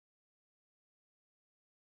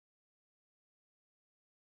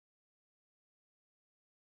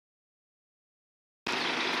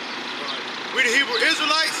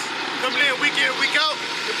normally in week in, week out,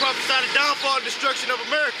 they prophesy the downfall and destruction of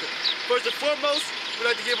America. First and foremost, we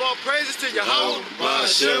like to give all praises to Yahweh, Yahweh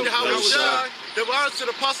Shai. The honors to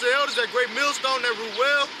the apostles and elders, that great millstone that rule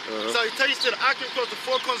well. Salutations to the occupant across the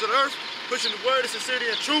four corners of the earth, pushing the word of sincerity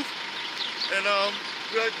and truth. And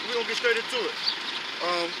we're gonna get straight into it.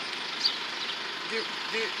 What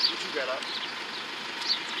you got out?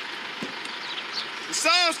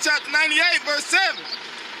 Psalms chapter 98, verse 7.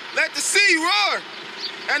 Let the sea roar,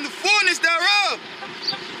 and the fullness thereof,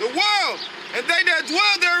 the world, and they that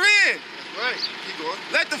dwell therein. That's right. Keep going.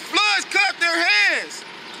 Let the floods clap their hands.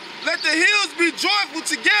 Let the hills be joyful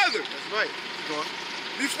together. That's right. Keep going.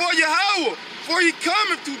 Before Yahweh, for he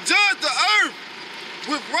cometh to judge the earth.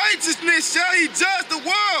 With righteousness shall he judge the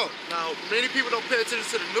world. Now, many people don't pay attention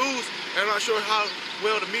to the news, and I'm not sure how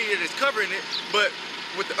well the media is covering it, but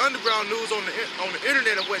with the underground news on the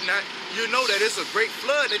internet and whatnot, you know that it's a great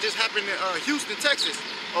flood that just happened in Houston, Texas,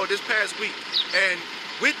 this past week. And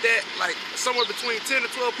with that, like somewhere between 10 to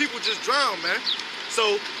 12 people just drowned, man.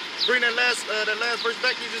 So bring that last verse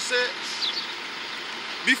back you just said.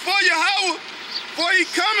 Before Yahweh, for he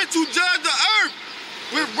cometh to judge the earth.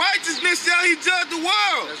 With righteousness shall he judge the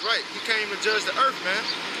world. That's right. He came to judge the earth, man.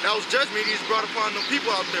 That was judgment he's brought upon them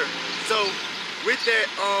people out there. So with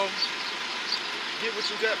that, get what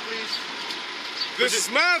you got, please. This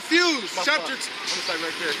is Matthews, chapter. I'm gonna start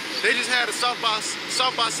right there. They just had a South by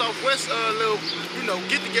Southwest little,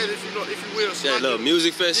 get together, if you will. Yeah, a little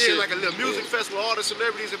music fest. Yeah, shit. like a little music fest with all the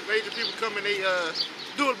celebrities and major people coming. They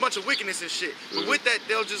do a bunch of wickedness and shit. But with that,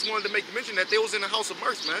 they just wanted to make the mention that they was in the house of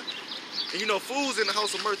mirth, man. And food's in the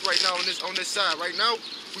house of mirth right now on this side. Right now,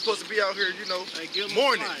 we're supposed to be out here,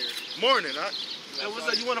 morning. Morning, huh? Hey, what's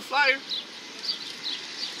up? You want a flyer?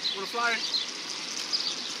 Want a flyer?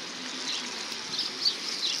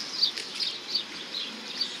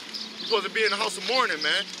 We're supposed to be in the house of mourning,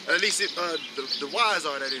 man. At least the wise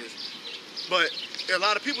are, that is. But a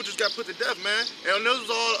lot of people just got put to death, man. And this was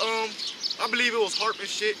all, I believe it was harp and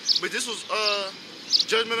shit, but this was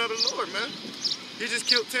judgment of the Lord, man. He just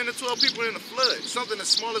killed 10 to 12 people in a flood. Something as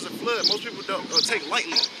small as a flood. Most people don't take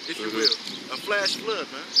lightly, if you will. A flash flood,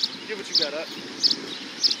 man. Give what you got up.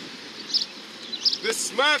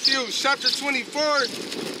 This is Matthew chapter 24,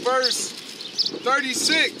 verse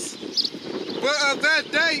 36. But of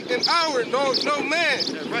that day and hour knows no man.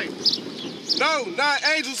 That's right. No, not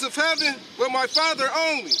angels of heaven, but my Father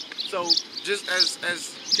only. So just as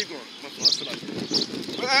keep going.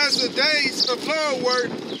 But as the days of Noah were,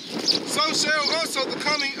 so shall also the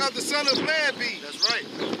coming of the Son of Man be. That's right.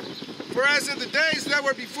 For as in the days that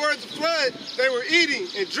were before the flood, they were eating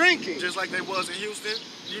and drinking. Just like they was in Houston,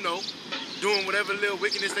 doing whatever little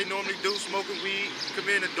wickedness they normally do, smoking weed,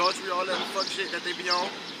 committing adultery, all that fuck shit that they be on.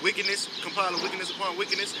 Wickedness, compiling wickedness upon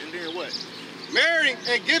wickedness, and then what? Marrying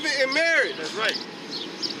and giving in marriage. That's right.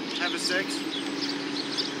 Having sex.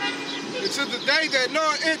 Until the day that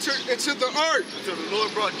Noah entered into the ark. Until the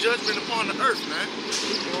Lord brought judgment upon the earth, man.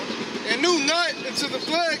 And knew not until the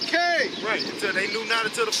flood came. Right, they knew not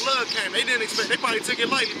until the flood came. They didn't expect, they probably took it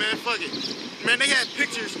lightly, man, fuck it. Man, they had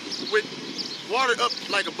pictures with water up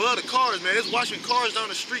like above the cars, man. It's washing cars down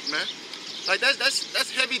the street, man. Like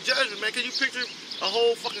that's heavy judgment, man. Can you picture a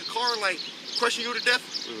whole fucking car like crushing you to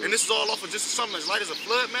death? And this is all off of just something as light as a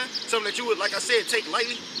flood, man. Something that you would, like I said, take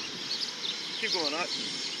lightly. Keep going, all right?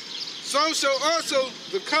 So shall also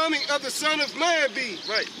the coming of the Son of Man be.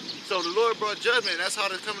 Right. So the Lord brought judgment. That's how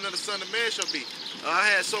the coming of the Son of Man shall be. I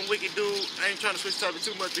had some wicked dude, I ain't trying to switch the topic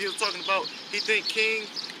too much, but he was talking about, he think King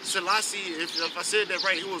Selassie, if I said that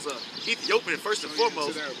right, he was Ethiopian first and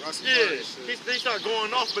foremost. Yeah, he started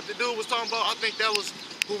going off, but the dude was talking about, I think that was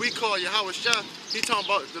who we call Yahweh Shai. He talking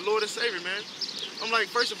about the Lord and Savior, man. I'm like,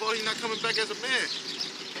 first of all, he's not coming back as a man,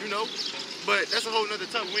 But that's a whole nother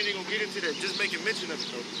topic. We ain't gonna get into that. Just making mention of it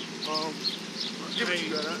though. Give it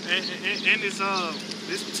you got, and there's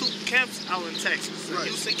two camps out in Texas. Right.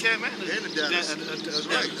 Houston camp and the Dallas. That's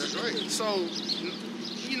right. That's right. So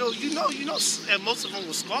and most of them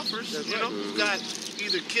were scoffers. That's right. Right. Who got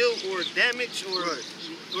either killed or damaged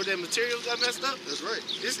or their materials got messed up. That's right.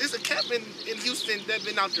 It's a camp in Houston that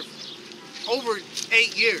been out there over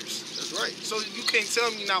 8 years. That's right. So you can't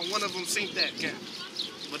tell me not one of them seen that camp.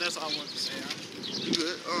 But that's all I wanted to say. You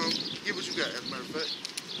good. Give what you got, as a matter of fact.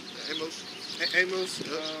 Amos. Amos.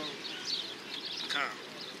 Yep. Kyle.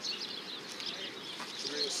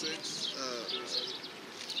 3 and 6.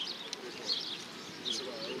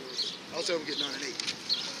 I'll say we get 9 and 8.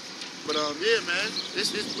 But yeah, man,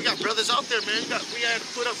 we got brothers out there, man. We had to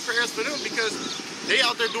put up prayers for them because they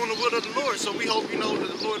out there doing the will of the Lord. So we hope, you know,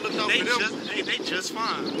 that the Lord looked out for them. They just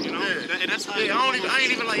fine, you know. Yeah. And that's how. Yeah, I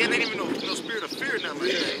ain't even like, it ain't even no spirit of fear now,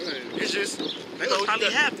 like that. It's just, They was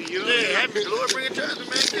probably happy, you know. yeah, happy. The Lord bring a judgment,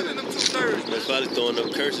 man, killing them 2/3. They're probably throwing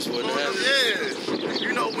up curses for it to happen. Yeah,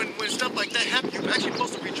 you know, when stuff like that happens, you're actually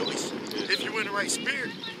supposed to rejoice. If you're in the right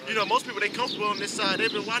spirit. You know, most people, they comfortable on this side. They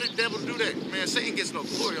be, why did the devil do that? Man, Satan gets no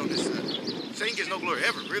glory on this side. Satan gets no glory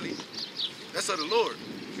ever, really. That's of the Lord.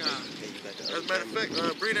 As a matter of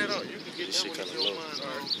fact, bring that out. You can get This that shit one if kinda you don't low.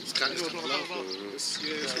 mind. It's kind of low.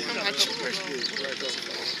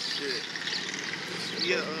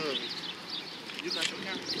 Yeah, you got your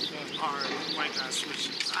camera? Or you might not switch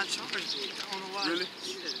it. I charged it. I don't know why. Really?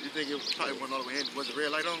 Yeah. You think it probably went all the way in? Was the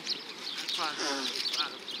red light on?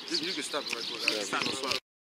 Probably. You can stop it right quick. Yeah. Stop it.